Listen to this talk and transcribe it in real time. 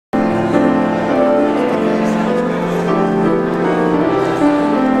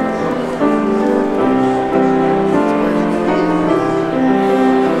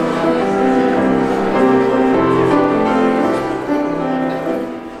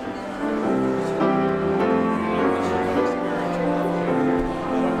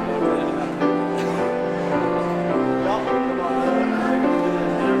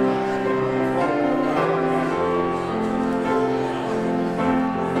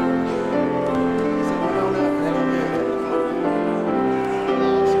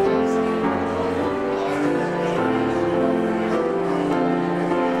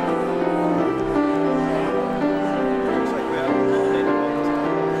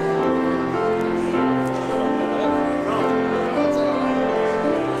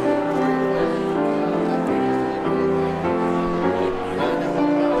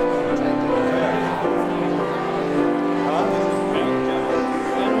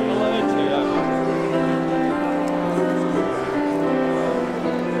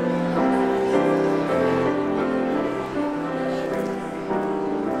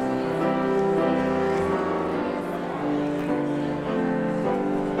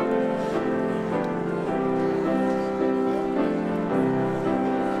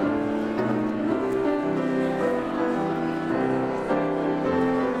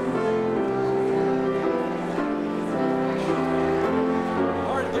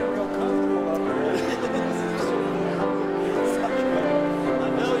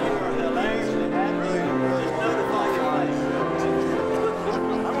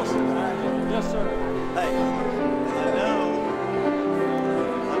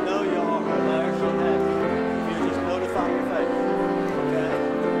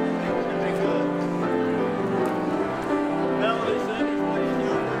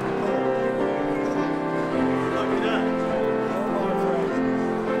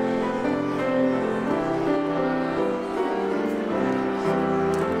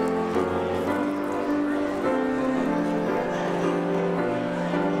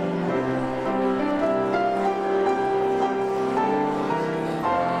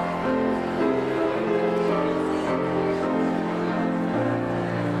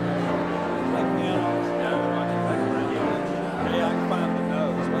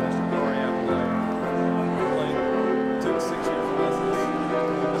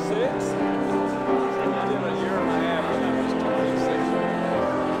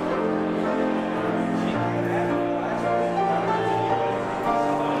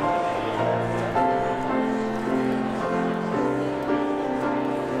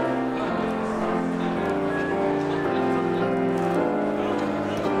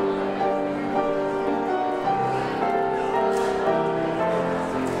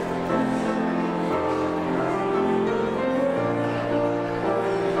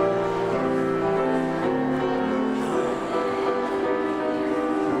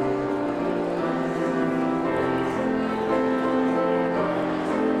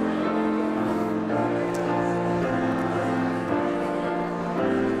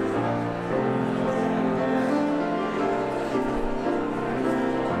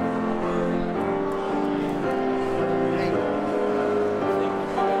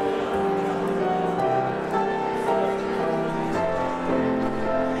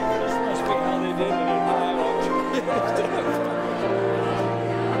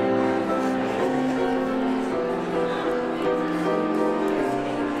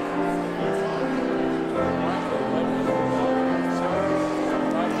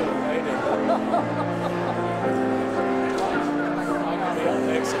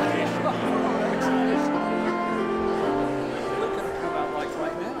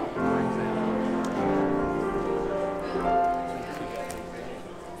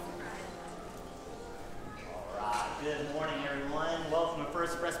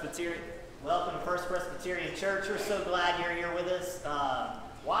Welcome to First Presbyterian Church. We're so glad you're here with us.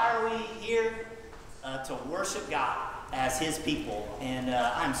 Why are we here? To worship God as His people. And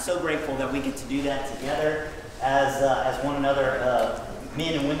I'm so grateful that we get to do that together as one another,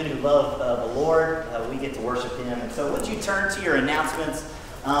 men and women who love the Lord. We get to worship Him. And so would you turn to your announcements?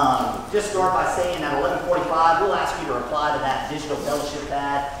 Just start by saying at 11:45, we'll ask you to reply to that digital fellowship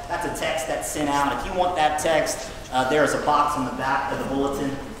pad. That's a text that's sent out. If you want that text, there's a box on the back of the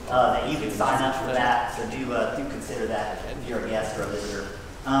bulletin that you can sign up for that. So do consider that if you're a guest or a visitor.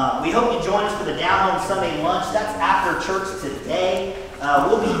 We hope you join us for the Down Home Sunday lunch. That's after church today.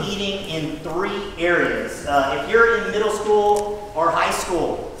 We'll be eating in 3 areas. If you're in middle school or high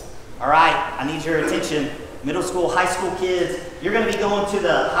school, all right, I need your attention. Middle school, high school kids, you're going to be going to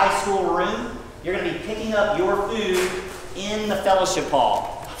the high school room. You're going to be picking up your food in the fellowship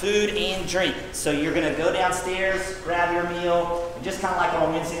hall. Food and drink. So you're going to go downstairs, grab your meal, and just kind of like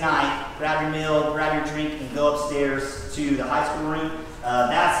on Wednesday night, grab your meal, grab your drink, and go upstairs to the high school room.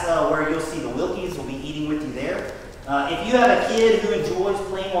 That's where you'll see the Wilkies will be eating with you there. If you have a kid who enjoys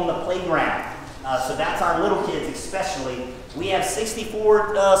playing on the playground, so that's our little kids especially, we have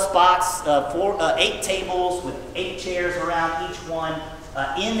 64 spots, 8 tables with 8 chairs around each one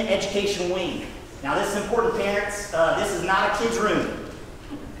in the education wing. Now this is important, parents. This is not a kid's room.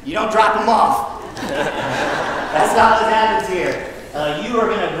 You don't drop them off. That's not what happens here. You are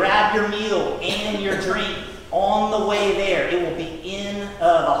going to grab your meal and your drink on the way there. It will be in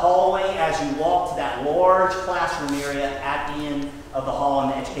the hallway as you walk to that large classroom area at the end of the hall in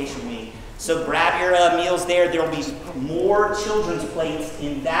the education wing. So grab your meals there. There will be more children's plates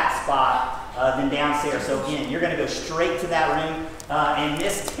in that spot than downstairs. So again, you're going to go straight to that room. And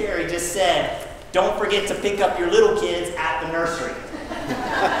Miss Terry just said, don't forget to pick up your little kids at the nursery.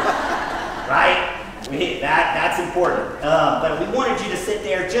 Right? That's important. But we wanted you to sit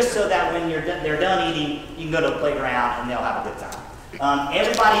there just so that when they're done eating, you can go to the playground and they'll have a good time.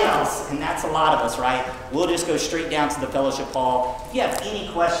 Everybody else, and that's a lot of us, right? We'll just go straight down to the fellowship hall. If you have any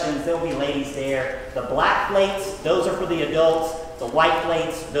questions, there'll be ladies there. The black plates, those are for the adults. The white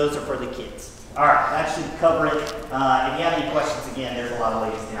plates, those are for the kids. All right, that should cover it. If you have any questions, again, there's a lot of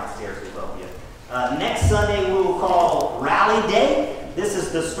ladies downstairs who will help you. Next Sunday, we will call Rally Day. This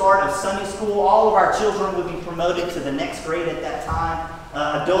is the start of Sunday school. All of our children will be promoted to the next grade at that time.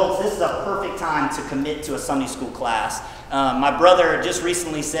 Adults, this is a perfect time to commit to a Sunday school class. My brother just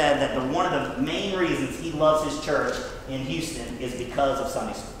recently said that one of the main reasons he loves his church in Houston is because of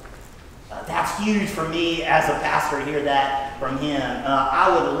Sunday school. That's huge for me as a pastor to hear that from him. I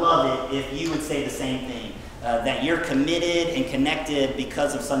would love it if you would say the same thing, that you're committed and connected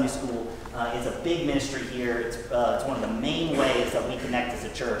because of Sunday school. It's a big ministry here. It's one of the main ways that we connect as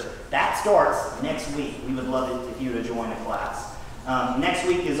a church. That starts next week. We would love it if you would join the class. Next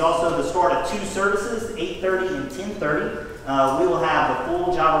week is also the start of 2 services, 8:30 and 10:30. We will have the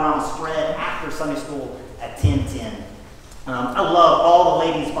full Javarama spread after Sunday school at 10:10. I love all the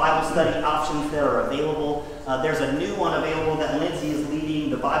ladies' Bible study options that are available. There's a new one available that Lindsay is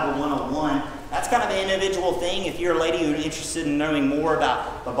leading, the Bible 101. That's kind of an individual thing. If you're a lady who's interested in knowing more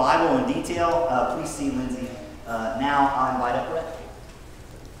about the Bible in detail, please see Lindsay. Now I'll invite up Rhett,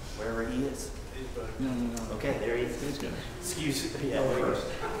 wherever he is. No. Okay, there he is. Excuse me. Yeah, first.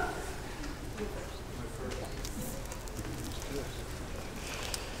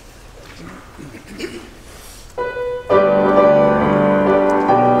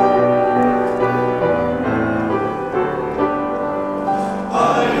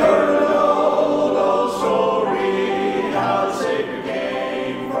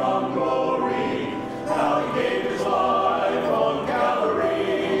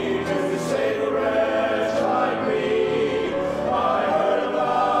 To save a wretch like me, I heard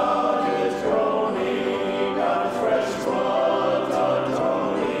about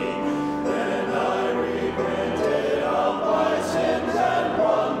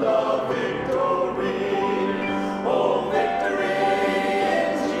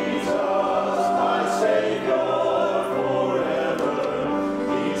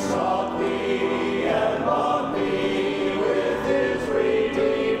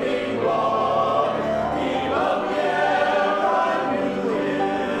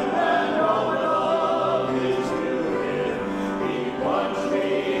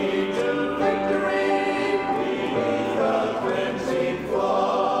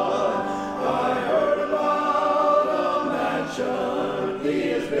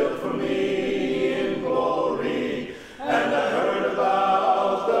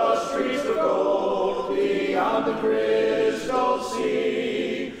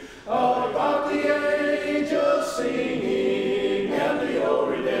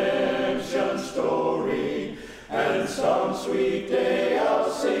sweet day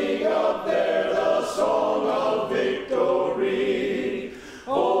I'll sing up there the song of victory.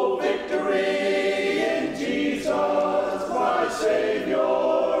 Oh, victory in Jesus, my Savior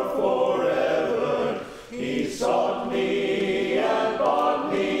forever. He sought me and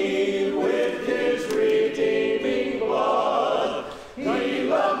bought me with his redeeming blood. He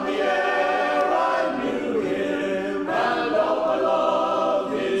loved me ere I knew him, and all my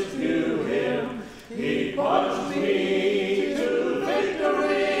love is due him. He plunged me to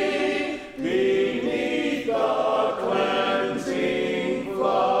victory beneath the cleansing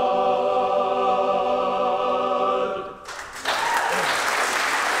flood.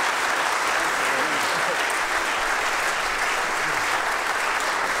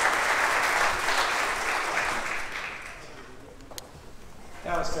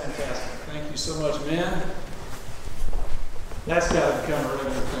 That was fantastic. Thank you so much, man. That's got to become a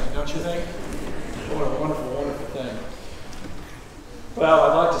regular thing, don't you think? What a wonderful, wonderful thing. Well,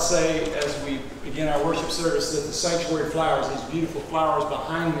 I'd like to say, as we begin our worship service, that the sanctuary flowers, these beautiful flowers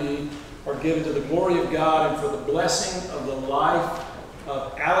behind me, are given to the glory of God and for the blessing of the life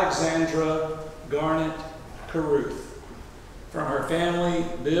of Alexandra Garnett Caruth. From her family,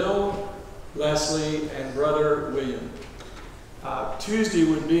 Bill, Leslie, and brother William. Tuesday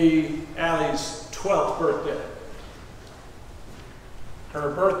would be Allie's 12th birthday.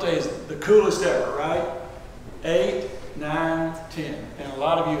 Her birthday is the coolest ever, right? 8, 9, 10. And a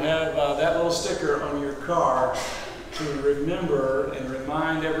lot of you have that little sticker on your car to remember and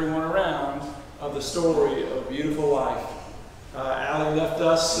remind everyone around of the story of beautiful life. Allie left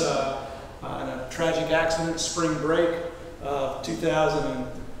us in a tragic accident, spring break of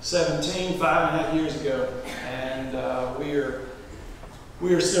 2017, 5.5 years ago. And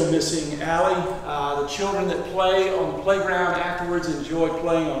we are still missing Allie. The children that play on the playground afterwards enjoy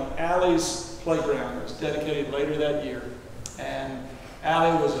playing on Allie's playground. It was dedicated later that year. And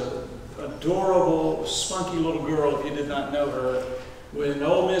Allie was an adorable, spunky little girl, if you did not know her. When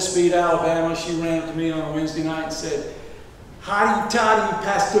Ole Miss beat Alabama, she ran up to me on a Wednesday night and said, "Hotty toddy,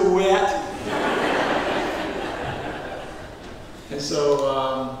 Pastor Wet." And so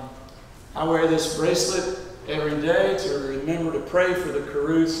I wear this bracelet every day to remember to pray for the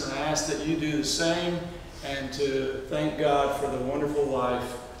Caruths, and I ask that you do the same and to thank God for the wonderful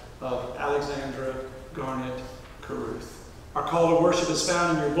life of Alexandra Garnett Caruth. Our call to worship is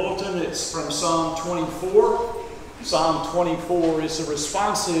found in your bulletin. It's from Psalm 24. Psalm 24 is a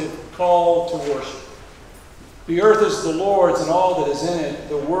responsive call to worship. The earth is the Lord's and all that is in it,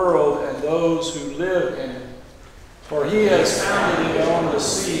 the world and those who live in it. For he has founded it on the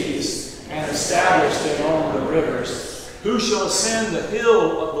seas and established it on the rivers. Who shall ascend the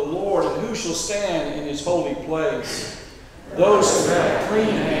hill of the Lord, and who shall stand in his holy place? Those who have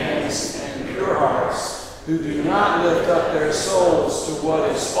clean hands and pure hearts, who do not lift up their souls to what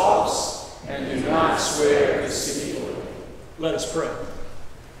is false, and do not swear deceitfully. Let us pray.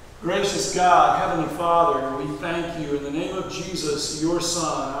 Gracious God, Heavenly Father, we thank you in the name of Jesus, your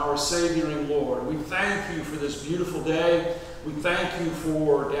Son, our Savior and Lord. We thank you for this beautiful day. We thank you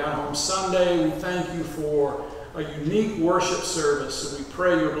for Down Home Sunday. We thank you for a unique worship service. And we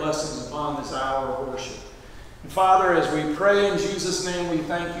pray your blessings upon this hour of worship. And Father, as we pray in Jesus' name, we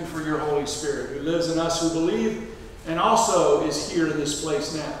thank you for your Holy Spirit who lives in us who believe and also is here in this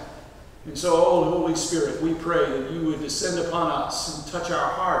place now. And so, oh Holy Spirit, we pray that you would descend upon us and touch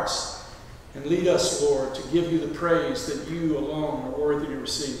our hearts and lead us, Lord, to give you the praise that you alone are worthy to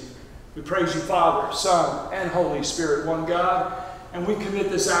receive. We praise you, Father, Son, and Holy Spirit, one God, and we commit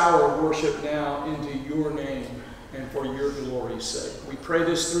this hour of worship now into your name and for your glory's sake. We pray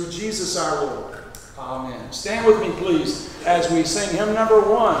this through Jesus our Lord. Amen. Stand with me, please, as we sing hymn number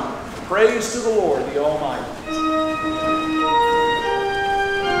 1, Praise to the Lord, the Almighty.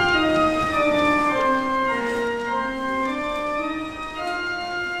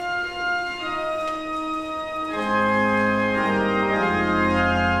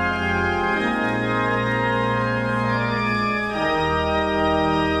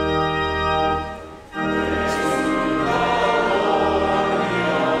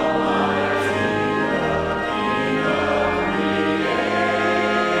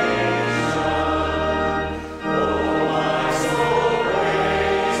 Oh, my soul.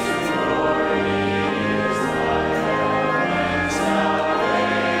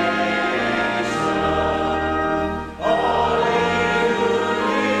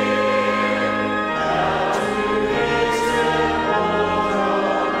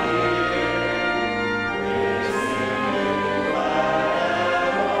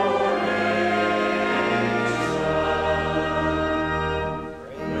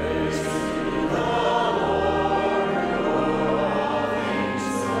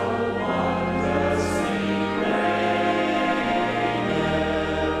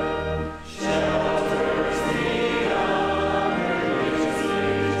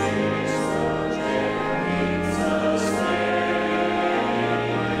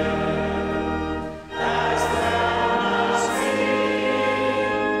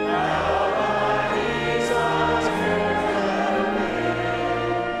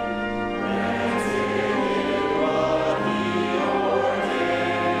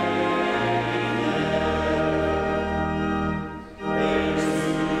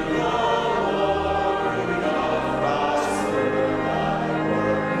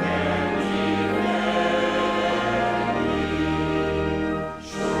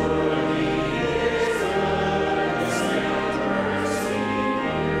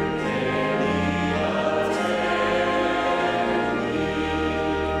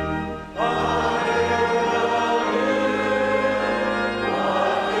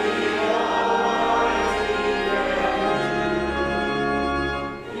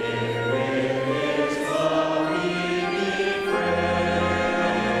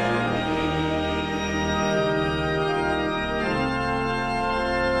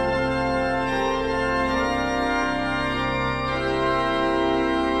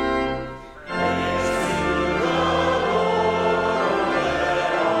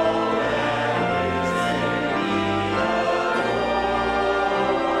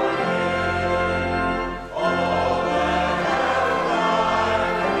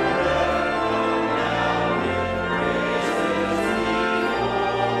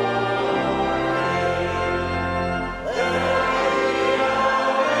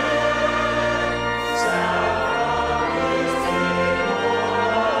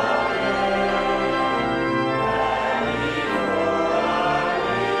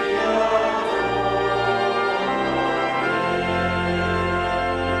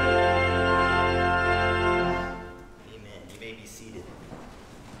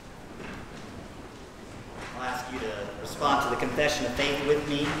 respond to the confession of faith with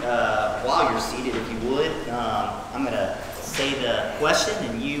me while you're seated, if you would. I'm going to say the question,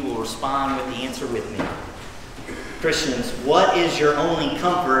 and you will respond with the answer with me. Christians, what is your only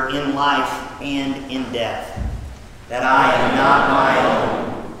comfort in life and in death? That I am not my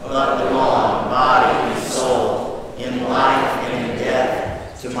own, but belong body and soul, in life and in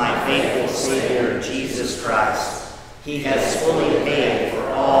death, to my faithful Savior, Jesus Christ. He has fully paid for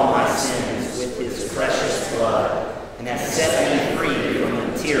all my sins with his precious blood, and has set me free from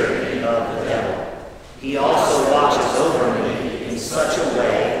the tyranny of the devil. He also watches over me in such a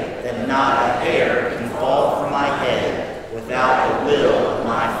way that not a hair can fall from my head without the will of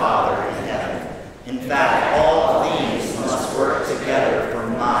my Father in heaven. In fact, all things must work together for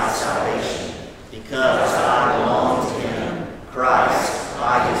my salvation, because I belong to him. Christ,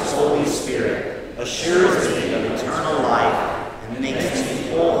 by his Holy Spirit, assures me of eternal life and makes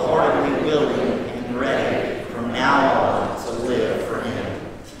me wholeheartedly willing and ready from now on to live for him.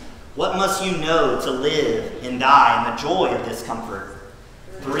 What must you know to live and die in the joy of this comfort?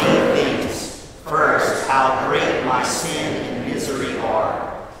 3 things. First, how great my sin and misery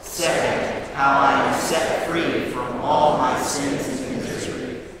are. Second, how I am set free from all my sins and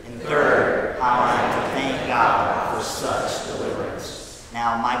misery. And third, how I am to thank God for such deliverance.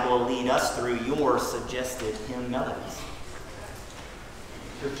 Now, Michael will lead us through your suggested hymn melodies.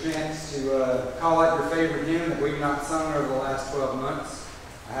 Your chance to call out your favorite hymn that we've not sung over the last 12 months.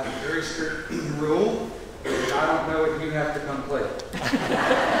 I have a very strict rule. If I don't know it, you have to come play it.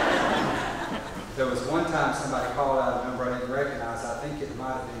 There was one time somebody called out a number I didn't recognize. I think it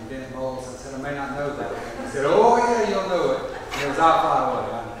might have been Ben Moles. I said, I may not know that. He said, oh yeah, you'll know it. And it was I'll Fly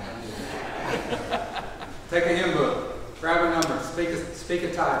Away. Take a hymn book. Grab a number. Speak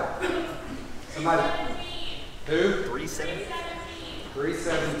a title. Somebody. Who? 317.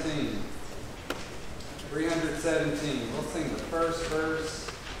 317. 317. We'll sing the first verse.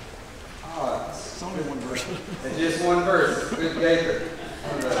 Oh, It's only one verse. it's just one verse. Good Gaither.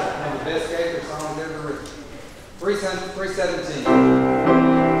 One of the best Gaither songs ever written. 317.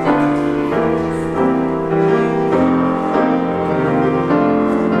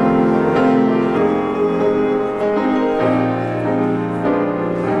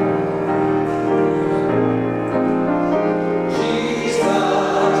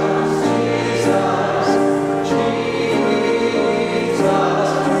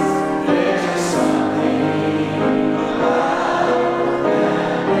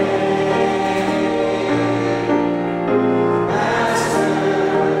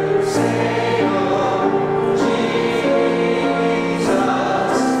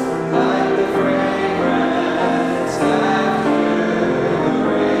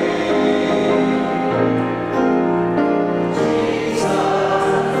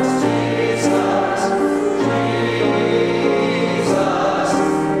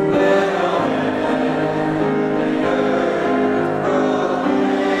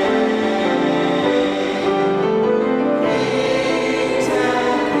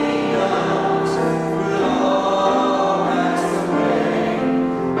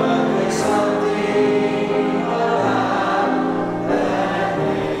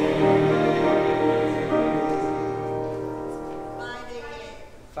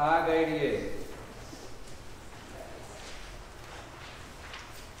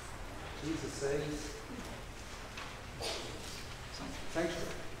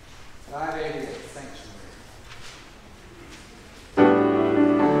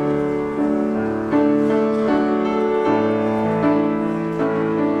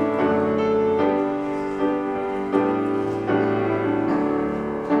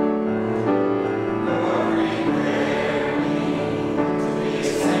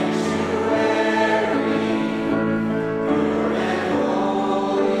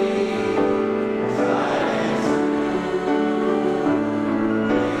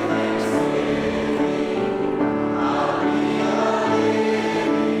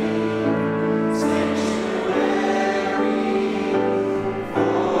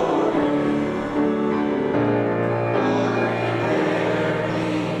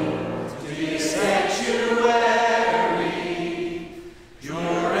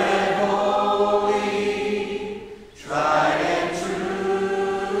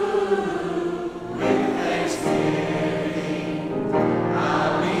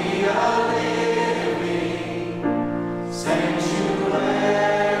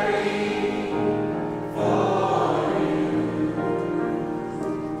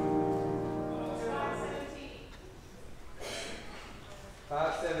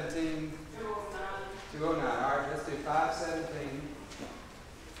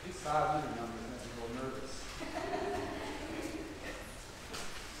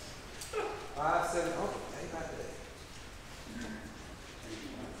 570. Oh, hey, back there.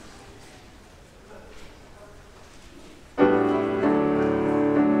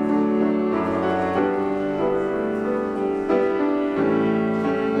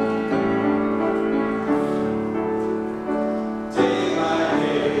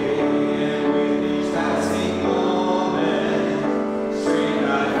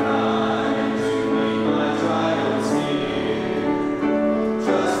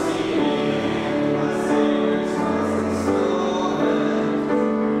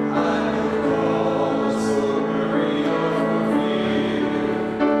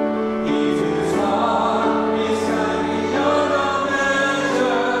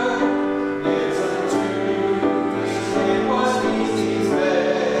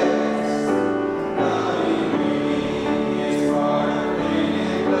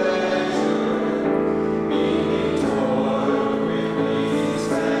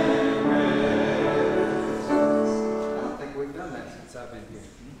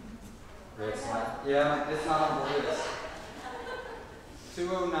 Yeah, it's not on the list.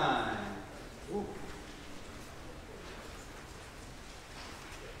 209. Ooh.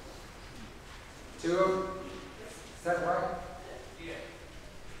 Is that right? Yeah.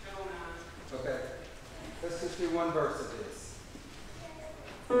 209. Okay. Let's just do one verse of this.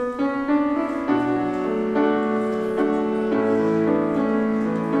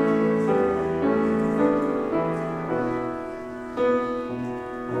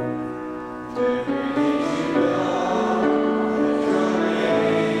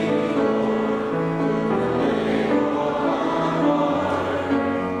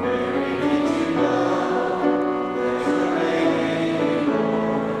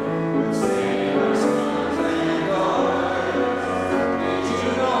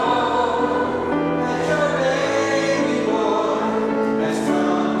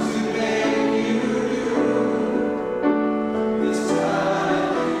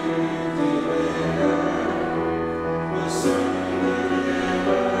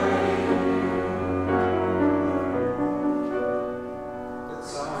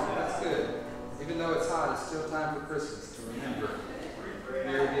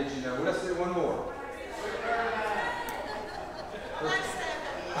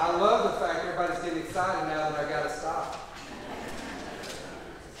 I love the fact everybody's getting excited now that I got to stop.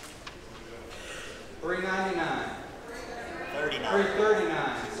 399.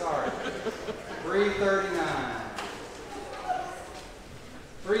 339. Sorry. 339.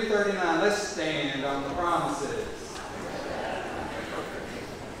 339. Let's stand on the promises.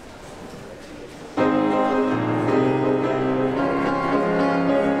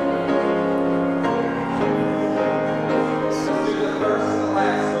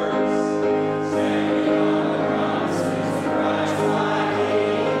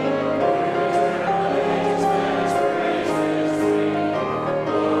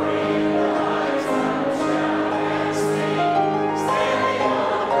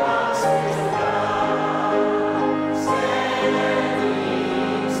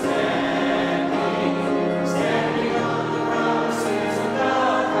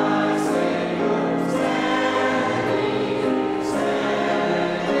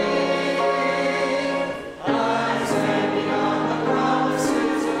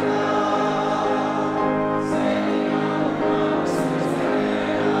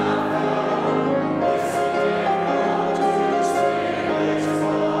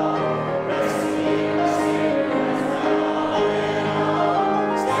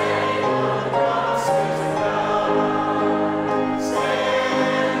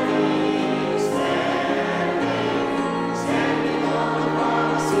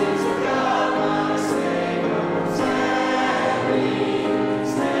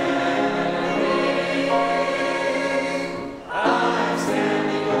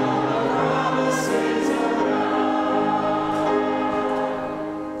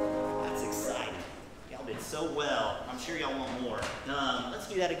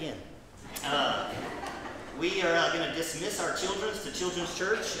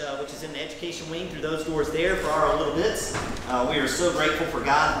 We are so grateful for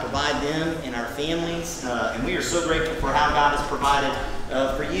God to provide them and our families, and we are so grateful for how God has provided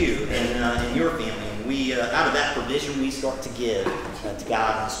for you and your family. And we, out of that provision, we start to give to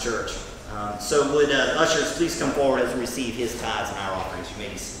God and His church. So would ushers please come forward as we receive His tithes and our offerings. You may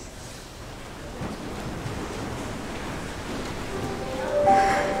be seated.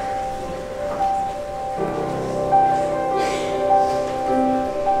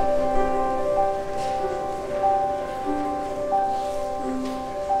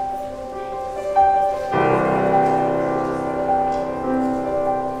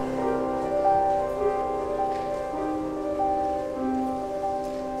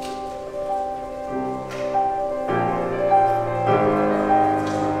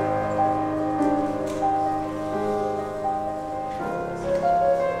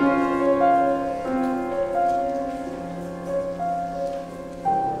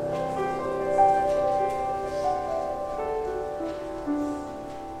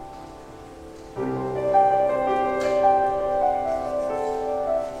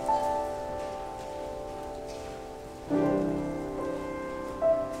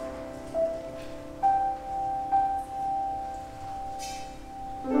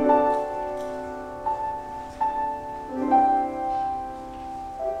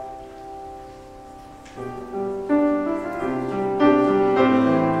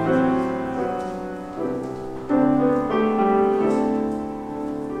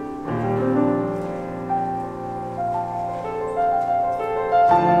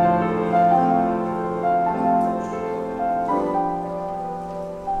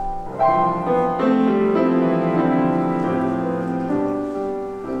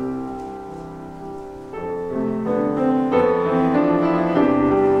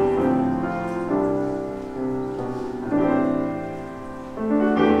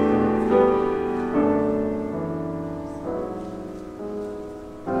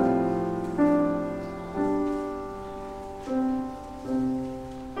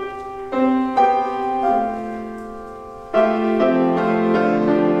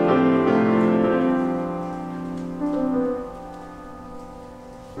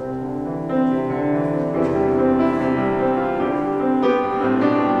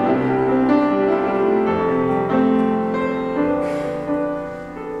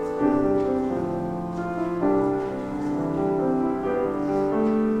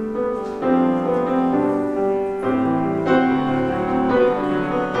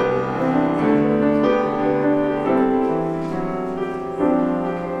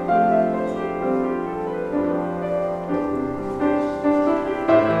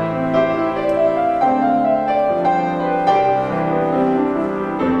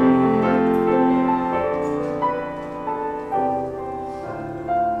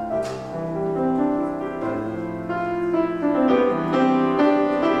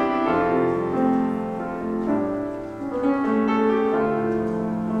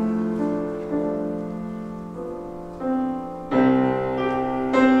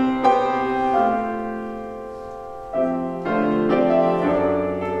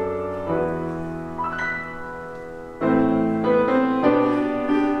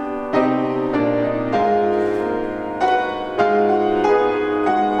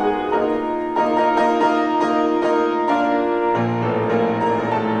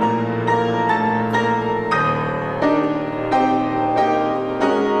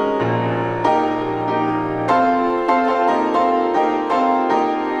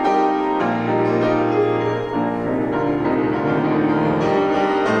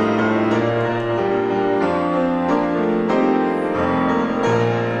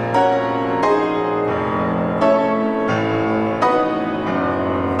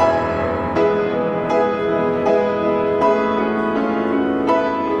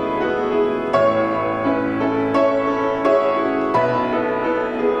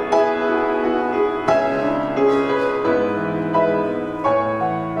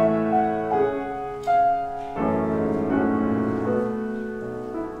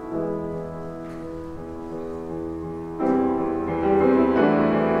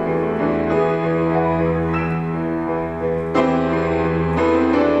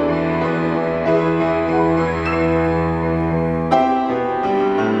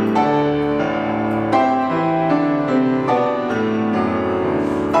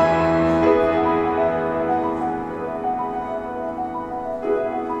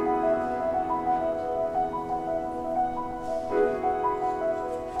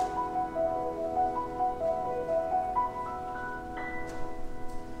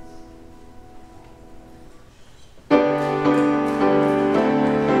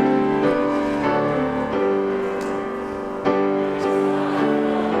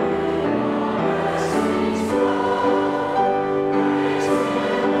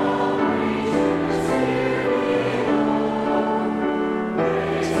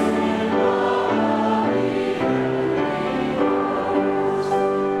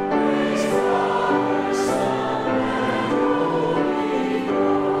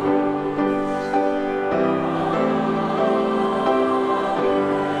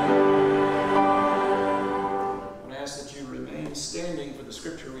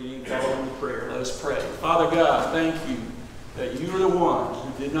 Father God, thank you that you are the one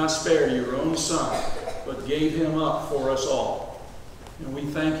who did not spare your own Son, but gave him up for us all. And we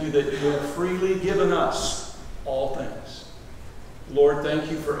thank you that you have freely given us all things. Lord,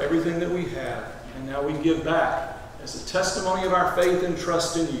 thank you for everything that we have, and now we give back as a testimony of our faith and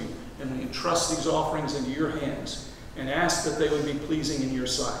trust in you. And we entrust these offerings into your hands and ask that they would be pleasing in your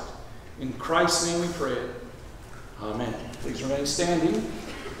sight. In Christ's name we pray it. Amen. Please remain standing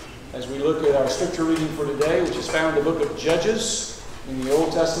as we look at our scripture reading for today, which is found in the book of Judges in the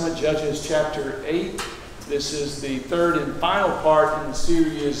Old Testament, Judges chapter 8. This is the third and final part in the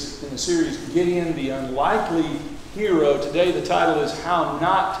series Gideon, the Unlikely Hero. Today the title is How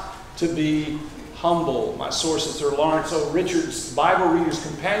Not to Be Humble. My sources are Lawrence O. Richards' Bible Reader's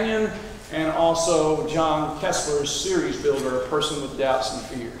Companion and also John Kessler's Series Builder, A Person with Doubts and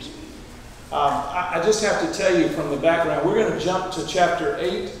Fears. I just have to tell you from the background, we're going to jump to chapter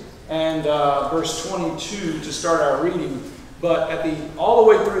 8 and verse 22 to start our reading. But all the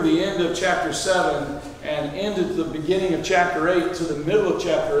way through the end of chapter 7 and into the beginning of chapter 8 to the middle of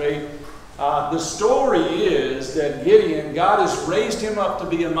chapter 8, the story is that Gideon, God has raised him up to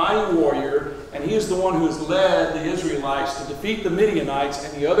be a mighty warrior, and he is the one who has led the Israelites to defeat the Midianites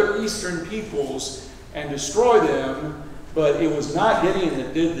and the other eastern peoples and destroy them. But it was not Gideon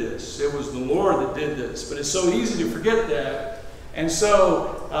that did this. It was the Lord that did this. But it's so easy to forget that. And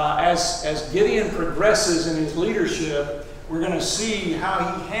so as Gideon progresses in his leadership, we're going to see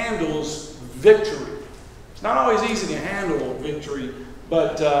how he handles victory. It's not always easy to handle victory,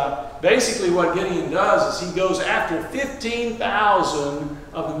 but basically what Gideon does is he goes after 15,000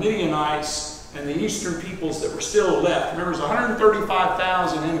 of the Midianites and the eastern peoples that were still left. Remember, there's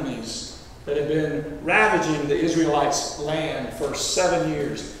 135,000 enemies that had been ravaging the Israelites' land for 7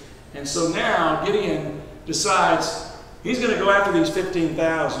 years. And so now Gideon decides he's going to go after these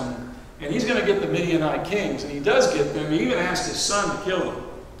 15,000, and he's going to get the Midianite kings. And he does get them. He even asked his son to kill them.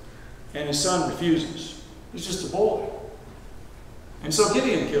 And his son refuses. He's just a boy. And so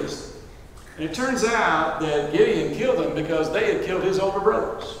Gideon kills them. And it turns out that Gideon killed them because they had killed his older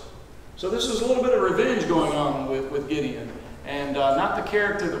brothers. So this is a little bit of revenge going on with Gideon. And not the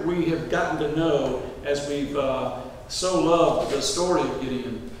character that we have gotten to know as we've so loved the story of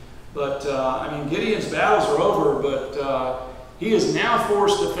Gideon. But, Gideon's battles are over, but he is now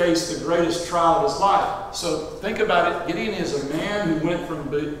forced to face the greatest trial of his life. So think about it. Gideon is a man who went from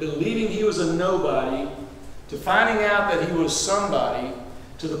believing he was a nobody to finding out that he was somebody,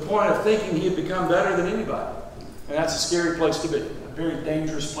 to the point of thinking he had become better than anybody. And that's a scary place to be, a very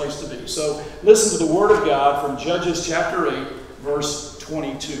dangerous place to be. So listen to the word of God from Judges chapter 8, verse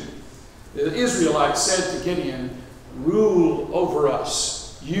 22. The Israelites said to Gideon, "Rule over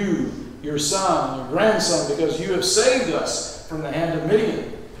us, you, your son, and your grandson, because you have saved us from the hand of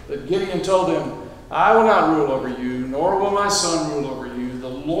Midian." But Gideon told them, "I will not rule over you, nor will my son rule over you. The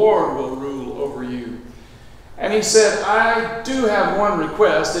Lord will rule over you." And he said, "I do have one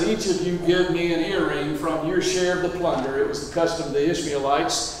request, that each of you give me an earring from your share of the plunder." It was the custom of the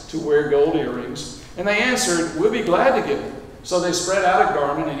Ishmaelites to wear gold earrings. And they answered, "We'll be glad to give them." So they spread out a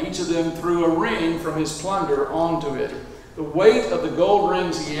garment, and each of them threw a ring from his plunder onto it. The weight of the gold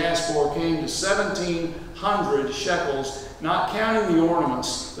rings he asked for came to 1,700 shekels, not counting the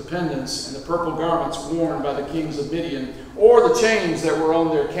ornaments, the pendants, and the purple garments worn by the kings of Midian, or the chains that were on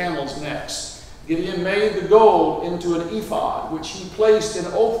their camels' necks. Gideon made the gold into an ephod, which he placed in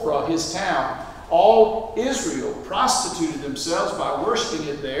Ophrah, his town. All Israel prostituted themselves by worshiping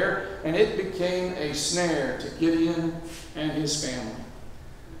it there, and it became a snare to Gideon and his family.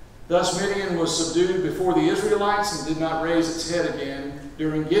 Thus Midian was subdued before the Israelites and did not raise its head again.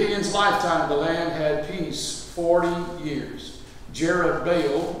 During Gideon's lifetime, the land had peace 40 years.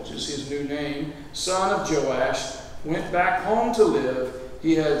 Jerubbaal, which is his new name, son of Joash, went back home to live.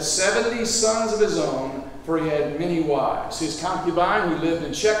 He had 70 sons of his own, for he had many wives. His concubine, who lived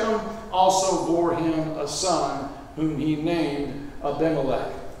in Shechem, also bore him a son, whom he named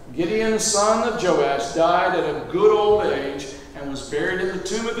Abimelech. Gideon, son of Joash, died at a good old age, and was buried in the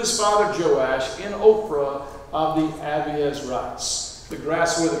tomb of his father Joash in Ophrah of the Abiezrites. The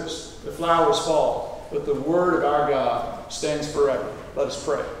grass withers, the flowers fall, but the word of our God stands forever. Let us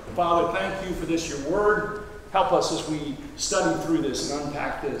pray. Father, thank you for this, your word. Help us as we study through this and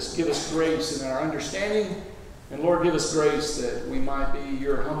unpack this. Give us grace in our understanding. And Lord, give us grace that we might be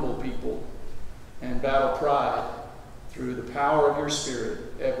your humble people and battle pride through the power of your Spirit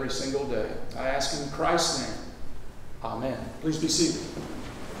every single day. I ask in Christ's name. Amen. Please be seated.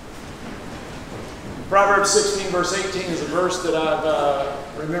 Proverbs 16, verse 18 is a verse that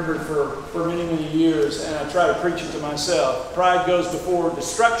I've remembered for many, many years, and I try to preach it to myself. Pride goes before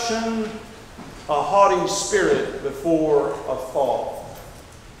destruction, a haughty spirit before a fall.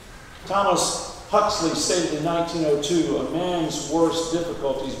 Thomas Huxley stated in 1902, "A man's worst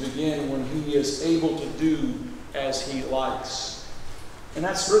difficulties begin when he is able to do as he likes." And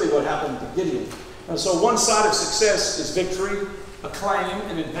that's really what happened to Gideon. And so one side of success is victory, acclaim,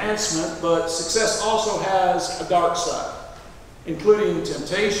 and advancement, but success also has a dark side, including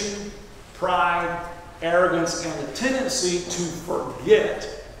temptation, pride, arrogance, and a tendency to forget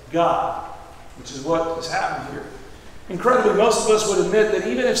God, which is what has happened here. Incredibly, most of us would admit that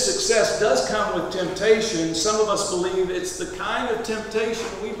even if success does come with temptation, some of us believe it's the kind of temptation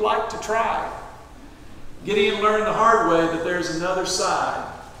we'd like to try. Gideon learned the hard way that there's another side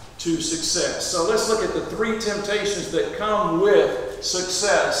to success. So let's look at the three temptations that come with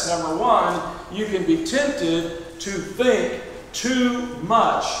success. Number one, you can be tempted to think too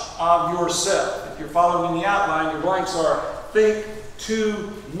much of yourself. If you're following in the outline, your blanks are think too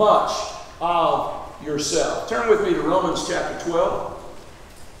much of yourself. Turn with me to Romans chapter 12.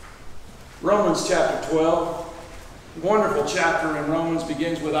 Romans chapter 12. Wonderful chapter in Romans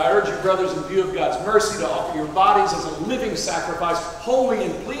begins with, "I urge you, brothers, in view of God's mercy, to offer your bodies as a living sacrifice, holy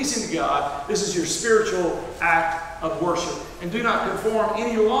and pleasing to God. This is your spiritual act of worship. And do not conform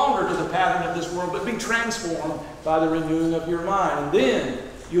any longer to the pattern of this world, but be transformed by the renewing of your mind. And then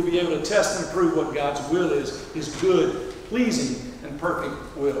you'll be able to test and prove what God's will is, his good, pleasing, and perfect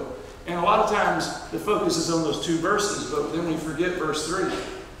will." And a lot of times the focus is on those two verses, but then we forget verse 3.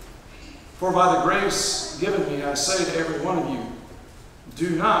 "For by the grace given me, I say to every one of you,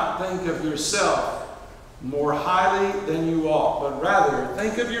 Do not think of yourself more highly than you ought, but rather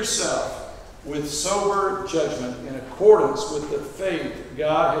think of yourself with sober judgment in accordance with the faith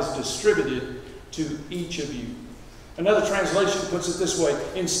God has distributed to each of you. Another translation puts it this way: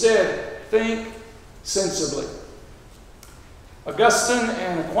 instead, think sensibly. Augustine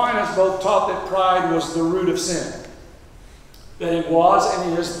and Aquinas both taught that pride was the root of sin, that it was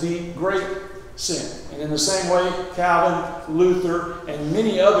and is the great sin. And in the same way, Calvin, Luther, and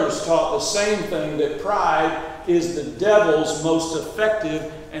many others taught the same thing, that pride is the devil's most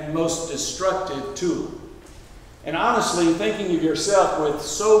effective and most destructive tool. And honestly, thinking of yourself with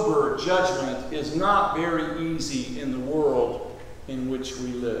sober judgment is not very easy in the world in which we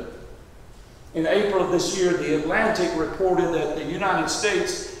live. In April of this year, The Atlantic reported that the United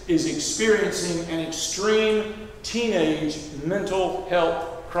States is experiencing an extreme teenage mental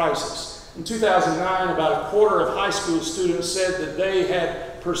health crisis. In 2009, about a quarter of high school students said that they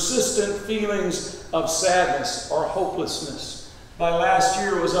had persistent feelings of sadness or hopelessness. By last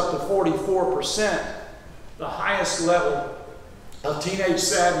year, it was up to 44%, the highest level of teenage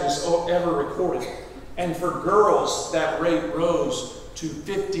sadness ever recorded. And for girls, that rate rose to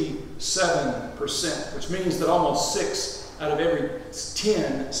 57%, which means that almost 6 out of every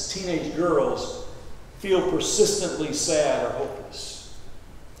 10 teenage girls feel persistently sad or hopeless.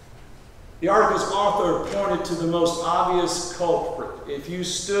 The article's author pointed to the most obvious culprit. If you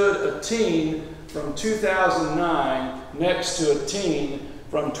stood a teen from 2009 next to a teen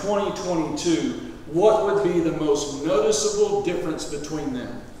from 2022, what would be the most noticeable difference between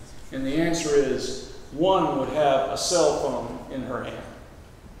them? And the answer is, one would have a cell phone in her hand.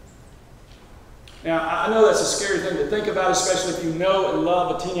 Now, I know that's a scary thing to think about, especially if you know and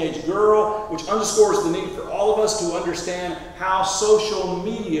love a teenage girl, which underscores the need for all of us to understand how social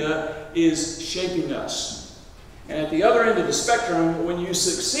media is shaping us. And at the other end of the spectrum, when you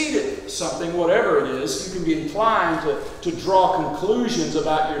succeed at something, whatever it is, you can be inclined to draw conclusions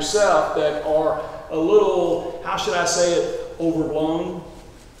about yourself that are a little, how should I say it, overblown.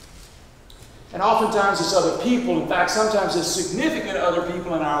 And oftentimes it's other people, in fact, sometimes it's significant other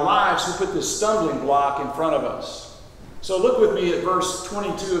people in our lives who put this stumbling block in front of us. So look with me at verse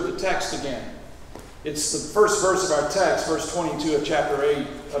 22 of the text again. It's the first verse of our text, verse 22 of chapter 8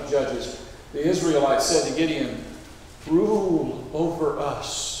 of Judges. The Israelites said to Gideon, "Rule over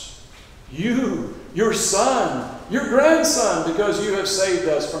us, you, your son, your grandson, because you have saved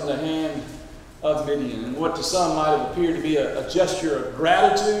us from the hand of Midian." And what to some might have appeared to be a gesture of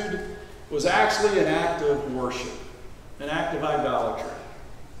gratitude was actually an act of worship, an act of idolatry.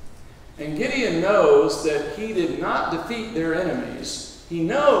 And Gideon knows that he did not defeat their enemies. He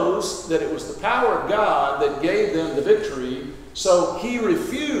knows that it was the power of God that gave them the victory, so he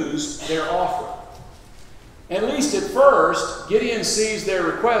refused their offer. At least at first, Gideon sees their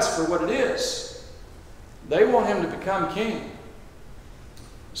request for what it is. They want him to become king.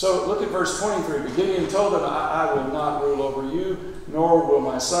 So look at verse 23. But Gideon told them, I will not rule over you, nor will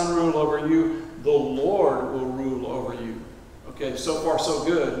my son rule over you. The Lord will rule over you. Okay, so far so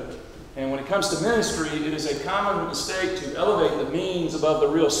good. And when it comes to ministry, it is a common mistake to elevate the means above the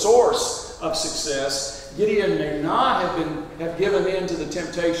real source of success. Gideon may not have given in to the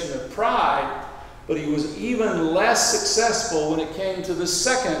temptation of pride, but he was even less successful when it came to the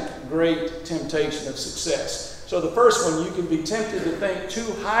second great temptation of success. So the first one, you can be tempted to think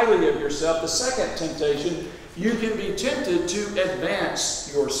too highly of yourself. The second temptation, you can be tempted to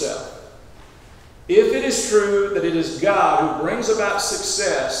advance yourself. If it is true that it is God who brings about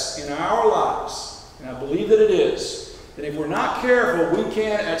success in our lives, and I believe that it is, then if we're not careful, we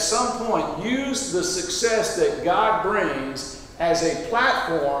can at some point use the success that God brings as a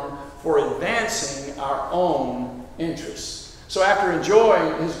platform for advancing our own interests. So after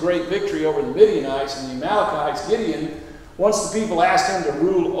enjoying his great victory over the Midianites and the Amalekites, Gideon, once the people asked him to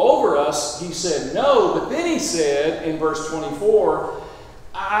rule over us, he said no, but then he said in verse 24,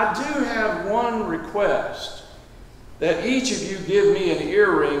 I do have one request, that each of you give me an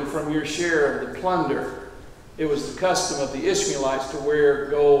earring from your share of the plunder. It was the custom of the Ishmaelites to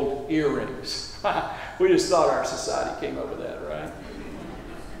wear gold earrings. We just thought our society came up with that, right?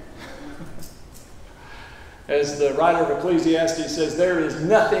 As the writer of Ecclesiastes says, there is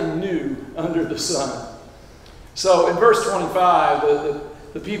nothing new under the sun. So in verse 25,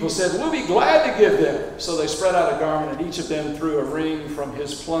 the people said, we'll be glad to give them. So they spread out a garment, and each of them threw a ring from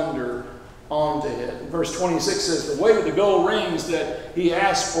his plunder onto it. Verse 26 says, the weight of the gold rings that he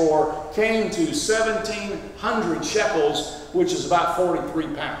asked for came to 1,700 shekels, which is about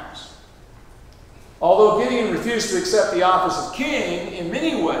 43 pounds. Although Gideon refused to accept the office of king, in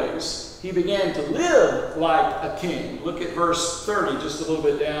many ways, he began to live like a king. Look at verse 30, just a little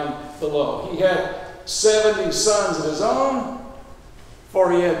bit down below. He had 70 sons of his own,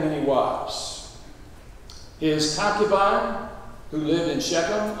 for he had many wives. His concubine, who lived in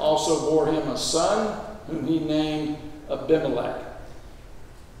Shechem, also bore him a son, whom he named Abimelech.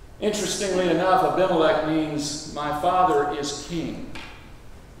 Interestingly enough, Abimelech means, my father is king.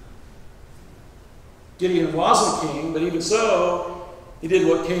 Gideon wasn't king, but even so, he did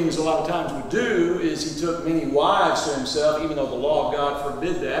what kings a lot of times would do, is he took many wives to himself, even though the law of God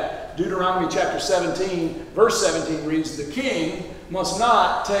forbid that. Deuteronomy chapter 17, verse 17 reads, the king must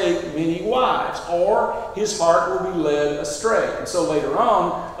not take many wives, or his heart will be led astray. And so later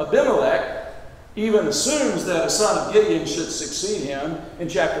on, Abimelech even assumes that a son of Gideon should succeed him in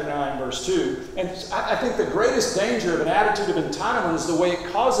chapter 9, verse 2. And I think the greatest danger of an attitude of entitlement is the way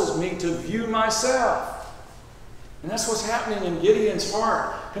it causes me to view myself. And that's what's happening in Gideon's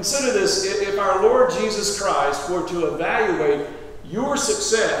heart. Consider this, if our Lord Jesus Christ were to evaluate your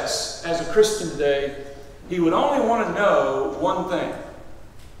success as a Christian today, he would only want to know one thing.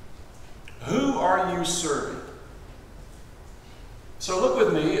 Who are you serving? So look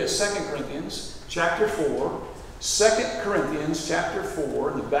with me at 2 Corinthians chapter 4. 2 Corinthians chapter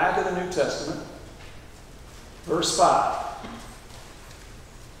 4, in the back of the New Testament, verse 5.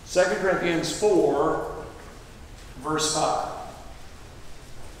 2 Corinthians 4, verse 5.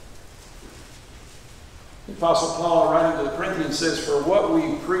 The Apostle Paul, writing to the Corinthians, says, for what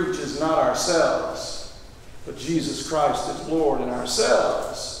we preach is not ourselves, but Jesus Christ is Lord, and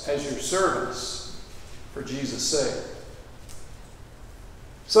ourselves as your servants for Jesus' sake.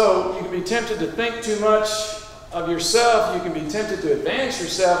 So you can be tempted to think too much of yourself. You can be tempted to advance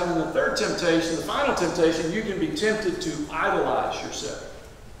yourself. And then the third temptation, the final temptation, you can be tempted to idolize yourself.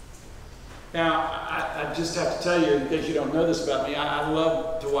 Now, I just have to tell you, in case you don't know this about me, I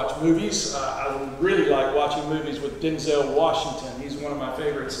love to watch movies. I really like watching movies with Denzel Washington. He's one of my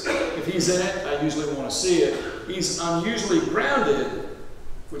favorites. If he's in it, I usually want to see it. He's unusually grounded,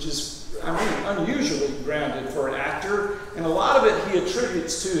 which is unusually grounded for an actor, and a lot of it he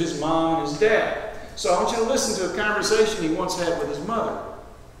attributes to his mom and his dad. So I want you to listen to a conversation he once had with his mother.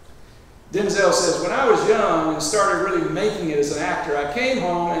 Denzel says, when I was young and started really making it as an actor, I came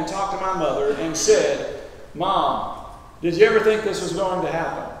home and talked to my mother and said, Mom, did you ever think this was going to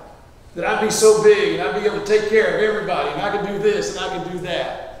happen? That I'd be so big and I'd be able to take care of everybody and I could do this and I could do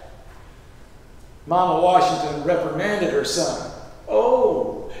that. Mama Washington reprimanded her son.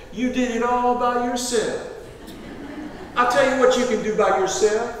 Oh, you did it all by yourself. I'll tell you what you can do by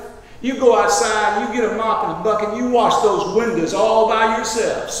yourself. You go outside, you get a mop and a bucket, you wash those windows all by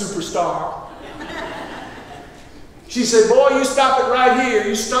yourself, superstar. She said, boy, you stop it right here,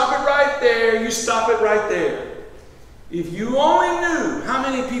 you stop it right there, you stop it right there. If you only knew how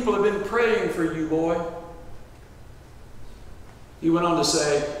many people have been praying for you, boy. He went on to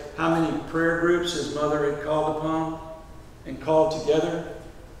say how many prayer groups his mother had called upon and called together,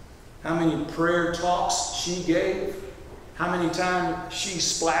 how many prayer talks she gave, how many times she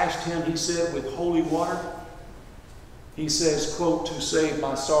splashed him, he said, with holy water. He says, quote, to save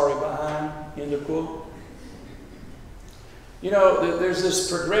my sorry behind, end of quote. You know, there's this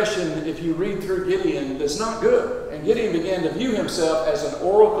progression, if you read through Gideon, that's not good. And Gideon began to view himself as an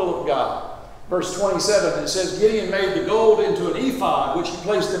oracle of God. Verse 27, it says, Gideon made the gold into an ephod, which he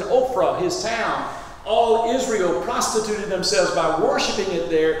placed in Ophrah, his town. All Israel prostituted themselves by worshiping it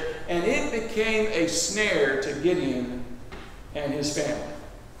there, and it became a snare to Gideon and his family.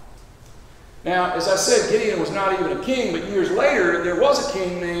 Now, as I said, Gideon was not even a king, but years later, there was a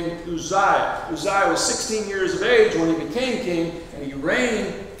king named Uzziah. Uzziah was 16 years of age when he became king, and he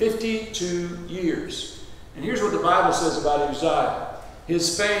reigned 52 years. And here's what the Bible says about Uzziah.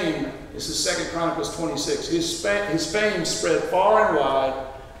 His fame, this is 2 Chronicles 26, his fame spread far and wide,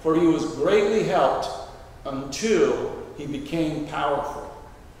 for he was greatly helped until he became powerful.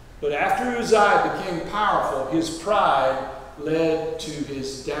 But after Uzziah became powerful, his pride led to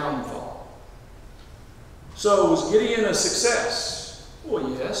his downfall. So was Gideon a success? Well,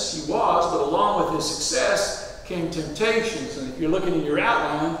 yes, he was, but along with his success came temptations. And if you're looking in your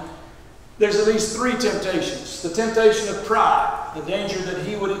outline, there's at least three temptations. The temptation of pride, the danger that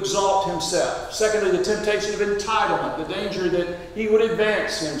he would exalt himself. Secondly, the temptation of entitlement, the danger that he would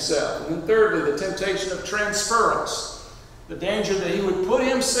advance himself. And then thirdly, the temptation of transference, the danger that he would put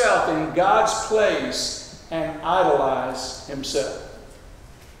himself in God's place and idolize himself.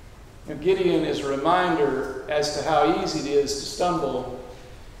 And Gideon is a reminder as to how easy it is to stumble.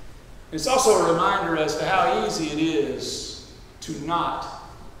 It's also a reminder as to how easy it is to not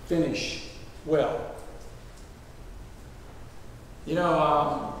finish well. You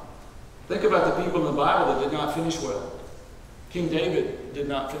know, Think about the people in the Bible that did not finish well. King David did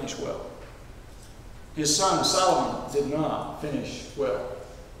not finish well. His son Solomon did not finish well.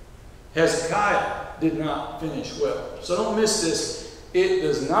 Hezekiah did not finish well. So don't miss this. It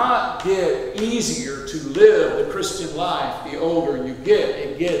does not get easier to live the Christian life the older you get.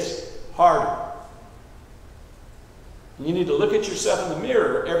 It gets harder. And you need to look at yourself in the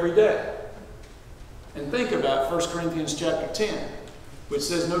mirror every day and think about 1 Corinthians chapter 10, which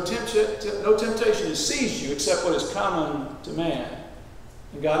says, no temptation has seized you except what is common to man.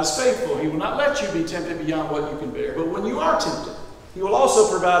 And God is faithful. He will not let you be tempted beyond what you can bear. But when you are tempted, He will also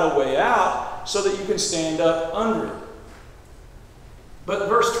provide a way out so that you can stand up under it. But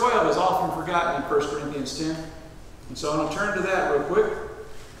verse 12 is often forgotten in 1 Corinthians 10. And so I'm going to turn to that real quick.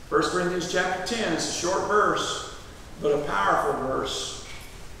 1 Corinthians chapter 10, it's a short verse, but a powerful verse.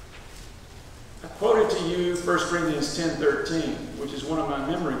 I quoted to you 1 Corinthians 10:13, which is one of my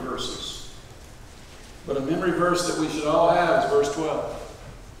memory verses. But a memory verse that we should all have is verse 12.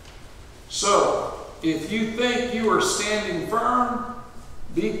 So, if you think you are standing firm,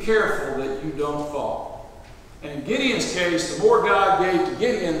 be careful that you don't fall. And in Gideon's case, the more God gave to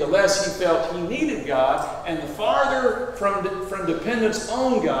Gideon, the less he felt he needed God, and the farther from dependence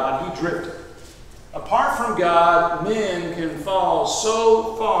on God he drifted. Apart from God, men can fall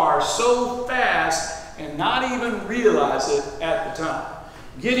so far, so fast, and not even realize it at the time.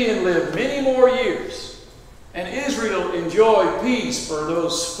 Gideon lived many more years, and Israel enjoyed peace for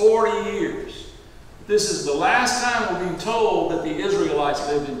those 40 years. This is the last time we're being told that the Israelites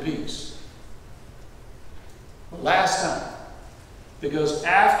lived in peace. The last time. Because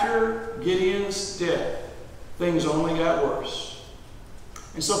after Gideon's death, things only got worse.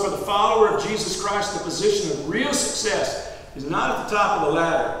 And so for the follower of Jesus Christ, the position of real success is not at the top of the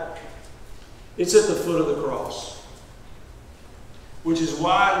ladder. It's at the foot of the cross. Which is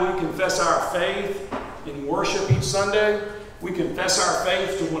why we confess our faith in worship each Sunday. We confess our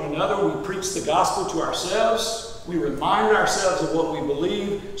faith to one another. We preach the gospel to ourselves. We remind ourselves of what we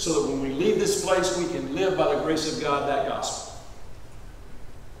believe so that when we leave this place, we can live by the grace of God that gospel.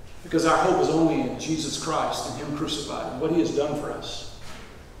 Because our hope is only in Jesus Christ and Him crucified and what He has done for us.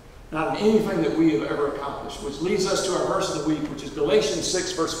 Not in anything that we have ever accomplished. Which leads us to our verse of the week, which is Galatians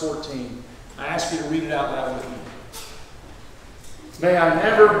 6, verse 14. I ask you to read it out loud with me. May I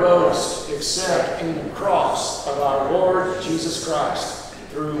never boast except in the cross of our Lord Jesus Christ,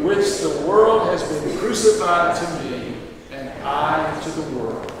 through which the world has been crucified to me, and I to the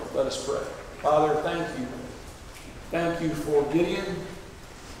world. Let us pray. Father, thank you. Thank you for Gideon,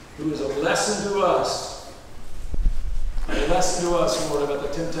 who is a lesson to us. A lesson to us, Lord, about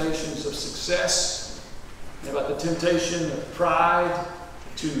the temptations of success, and about the temptation of pride,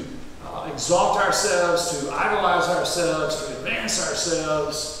 to exalt ourselves, to idolize ourselves, to advance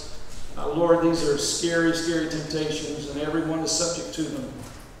ourselves. Lord, these are scary, scary temptations, and everyone is subject to them.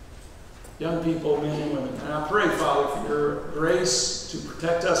 Young people, men and women. And I pray, Father, for your grace to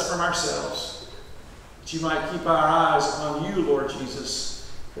protect us from ourselves, that you might keep our eyes upon you, Lord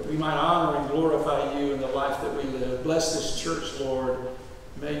Jesus, that we might honor and glorify you in the life that we live. Bless this church, Lord.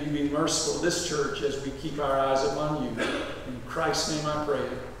 May you be merciful to this church as we keep our eyes upon you. In Christ's name I pray.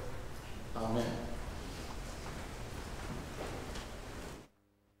 Amen.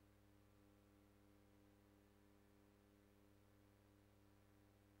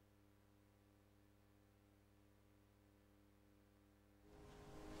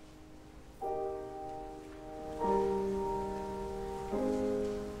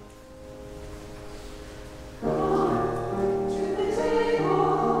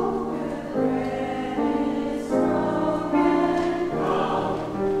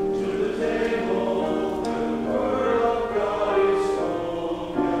 To the table.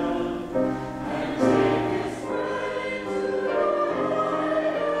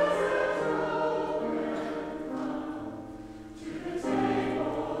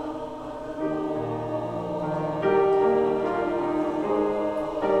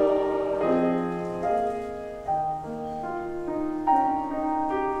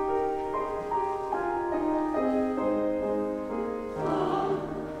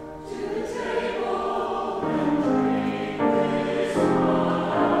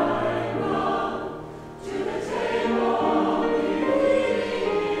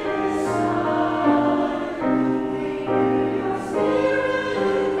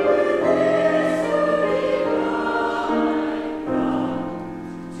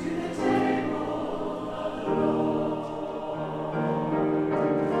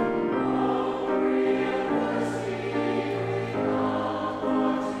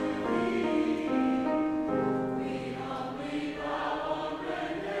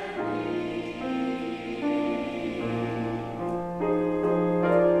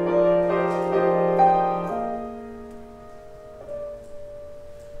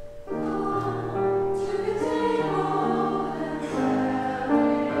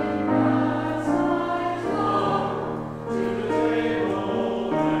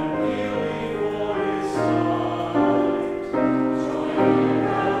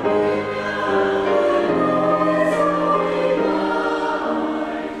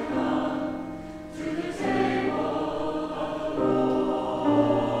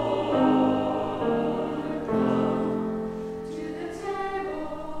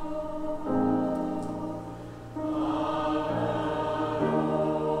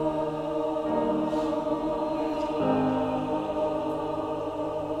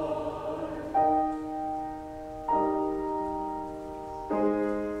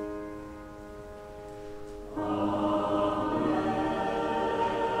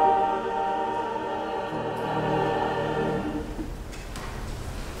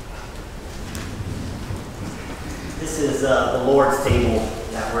 Lord's table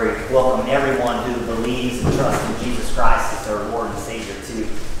that we welcome everyone who believes and trusts in Jesus Christ as their Lord and Savior too.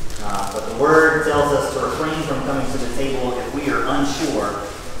 But the Word tells us to refrain from coming to the table if we are unsure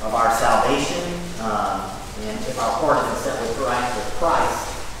of our salvation, and if our heart isn't set with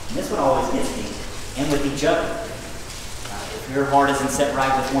Christ. And this one always gets me, and with each other. If your heart isn't set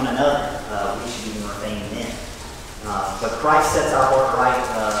right with one another, we should even refrain then. But Christ sets our heart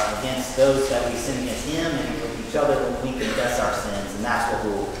right against those that we sin against Him, and with each other when we confess our sins, and that's what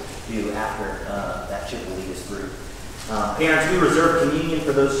we'll do after that should lead us through. Parents, we reserve communion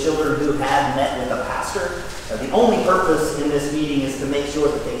for those children who have met with a pastor. The only purpose in this meeting is to make sure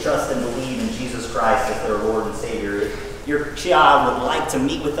that they trust and believe in Jesus Christ as their Lord and Savior. If your child would like to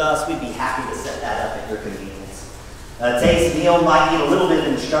meet with us, we'd be happy to set that up at your convenience. Today's meal might need a little bit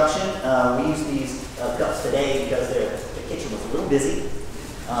of instruction. We use these cups today because the kitchen was a little busy.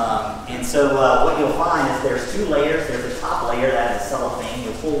 And so what you'll find is there's two layers. There's a top layer that is cellophane.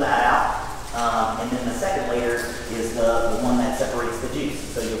 You'll pull that out. And then the second layer is the one that separates the juice.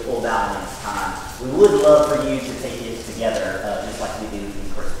 So you'll pull that one each time. We would love for you to take it together just like we do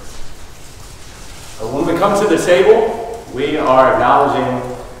in Christmas. When we come to the table, we are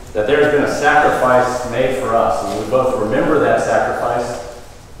acknowledging that there's been a sacrifice made for us. And we both remember that sacrifice,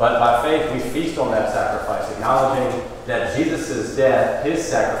 but by faith we feast on that sacrifice, acknowledging that Jesus' death, His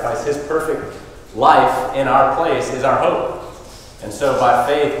sacrifice, His perfect life in our place is our hope. And so by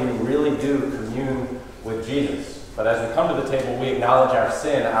faith, we really do commune with Jesus. But as we come to the table, we acknowledge our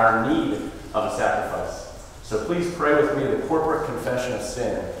sin, our need of a sacrifice. So please pray with me the corporate confession of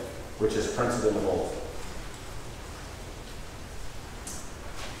sin, which is printed in the bowl.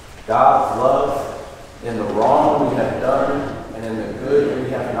 God of love, in the wrong we have done, and in the good we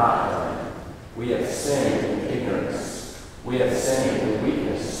have not done, we have sinned in ignorance. We have sinned in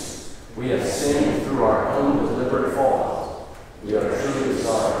weakness. We have sinned through our own deliberate fault. We are truly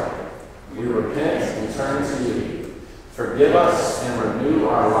sorry. We repent and turn to you. Forgive us and renew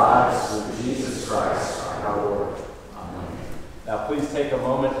our lives through Jesus Christ, our Lord. Amen. Now please take a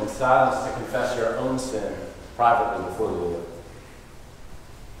moment in silence to confess your own sin privately before the Lord.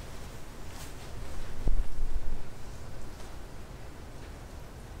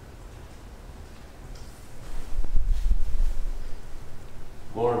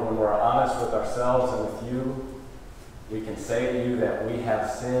 Lord, when we're honest with ourselves and with you, we can say to you that we have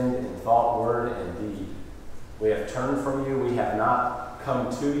sinned in thought, word, and deed. We have turned from you. We have not come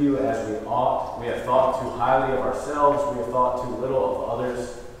to you as we ought. We have thought too highly of ourselves. We have thought too little of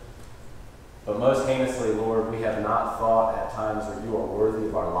others. But most heinously, Lord, we have not thought at times that you are worthy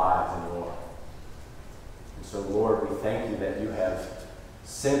of our lives and more. And so, Lord, we thank you that you have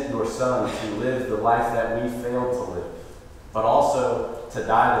sent your Son to live the life that we failed to live, but also to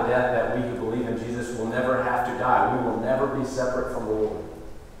die the death that we who believe in Jesus will never have to die. We will never be separate from the Lord.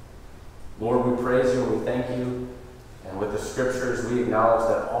 Lord, we praise you and we thank you. And with the scriptures, we acknowledge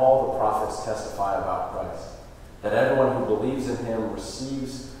that all the prophets testify about Christ, that everyone who believes in him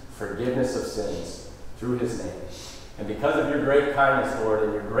receives forgiveness of sins through his name. And because of your great kindness, Lord,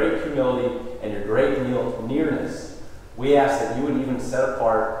 and your great humility and your great nearness, we ask that you would even set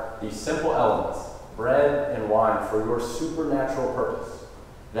apart these simple elements, bread and wine, for your supernatural purpose,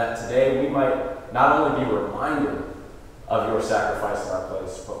 that today we might not only be reminded of your sacrifice in our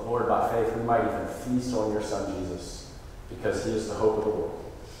place, but Lord, by faith, we might even feast on your Son, Jesus, because he is the hope of the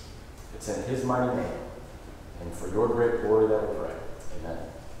world. It's in his mighty name, and for your great glory that we pray. Amen.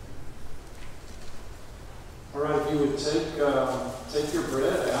 All right, if you would take your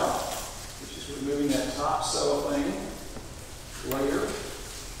bread out, which is removing that top cellophane layer.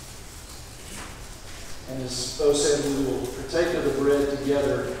 And as Bo said, we will partake of the bread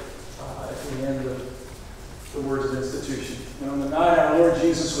together at the end of the words of institution. And on the night our Lord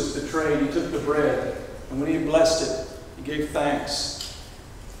Jesus was betrayed, he took the bread, and when he had blessed it, he gave thanks,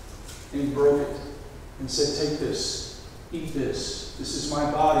 and he broke it, and said, "Take this, eat this. This is my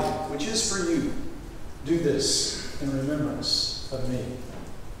body, which is for you. Do this in remembrance of me."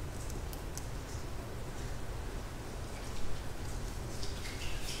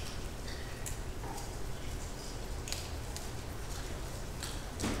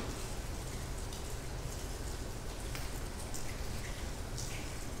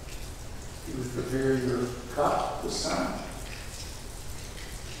 You would prepare your cup this time.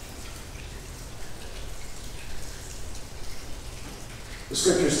 The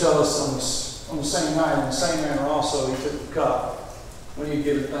scriptures tell us on the same night, in the same manner also, he took the cup when he had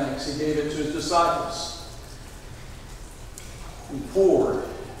given thanks. He gave it to his disciples. He poured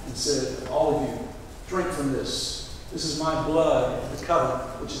and said, "All of you, drink from this. This is my blood of the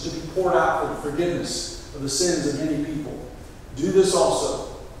covenant, which is to be poured out for the forgiveness of the sins of many people. Do this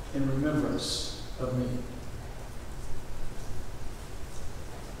also in remembrance of me.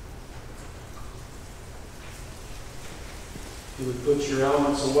 You would put your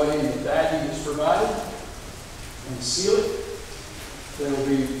elements away in the bag He has provided and seal it. They will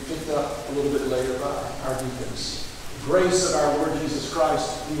be picked up a little bit later by our deacons. The grace of our Lord Jesus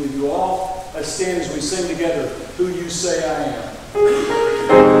Christ be with you all. Let's stand as we sing together, Who You Say I Am.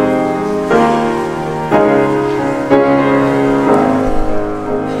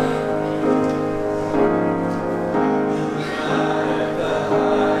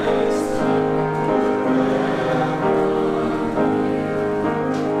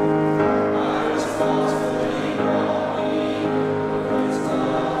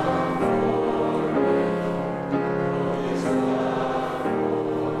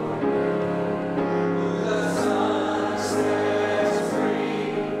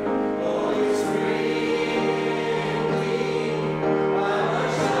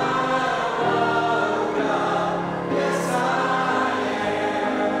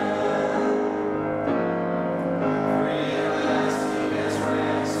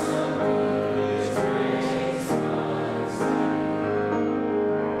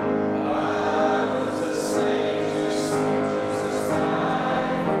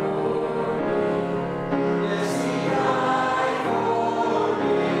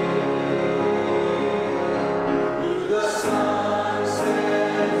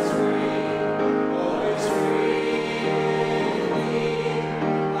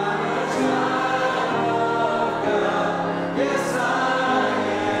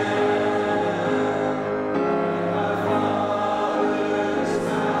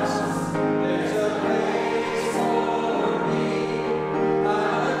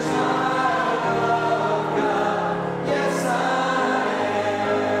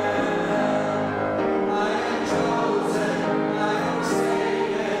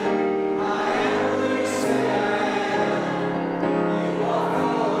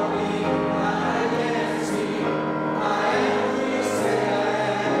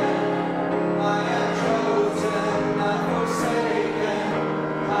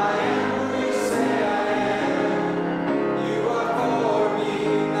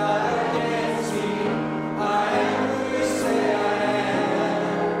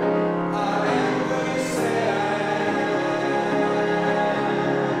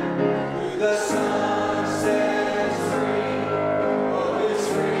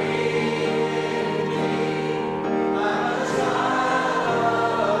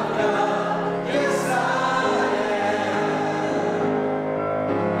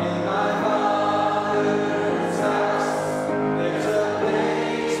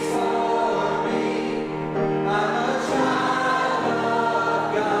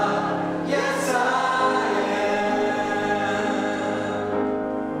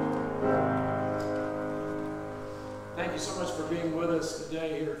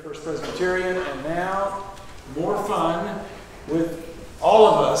 Presbyterian, and now more fun with all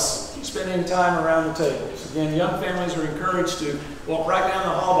of us spending time around the tables. Again, young families are encouraged to walk right down the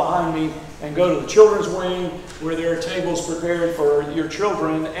hall behind me and go to the children's wing where there are tables prepared for your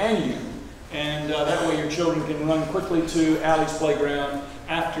children and you. And that way your children can run quickly to Allie's playground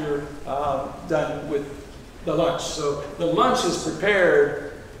after done with the lunch. So the lunch is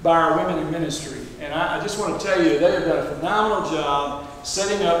prepared by our women in ministry. And I just want to tell you, they have done a phenomenal job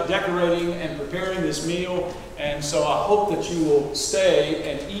setting up, decorating, and preparing this meal. And so I hope that you will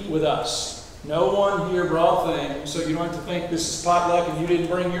stay and eat with us. No one here brought things, so you don't have to think this is potluck and you didn't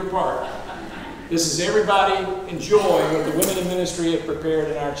bring your part. This is everybody enjoy what the women in ministry have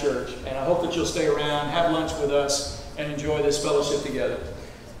prepared in our church. And I hope that you'll stay around, have lunch with us, and enjoy this fellowship together.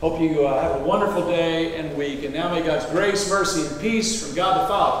 Hope you have a wonderful day and week. And now may God's grace, mercy, and peace from God the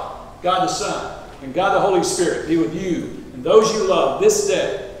Father, God the Son, and God the Holy Spirit be with you and those you love this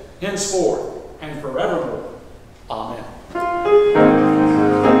day, henceforth, and forevermore. Amen.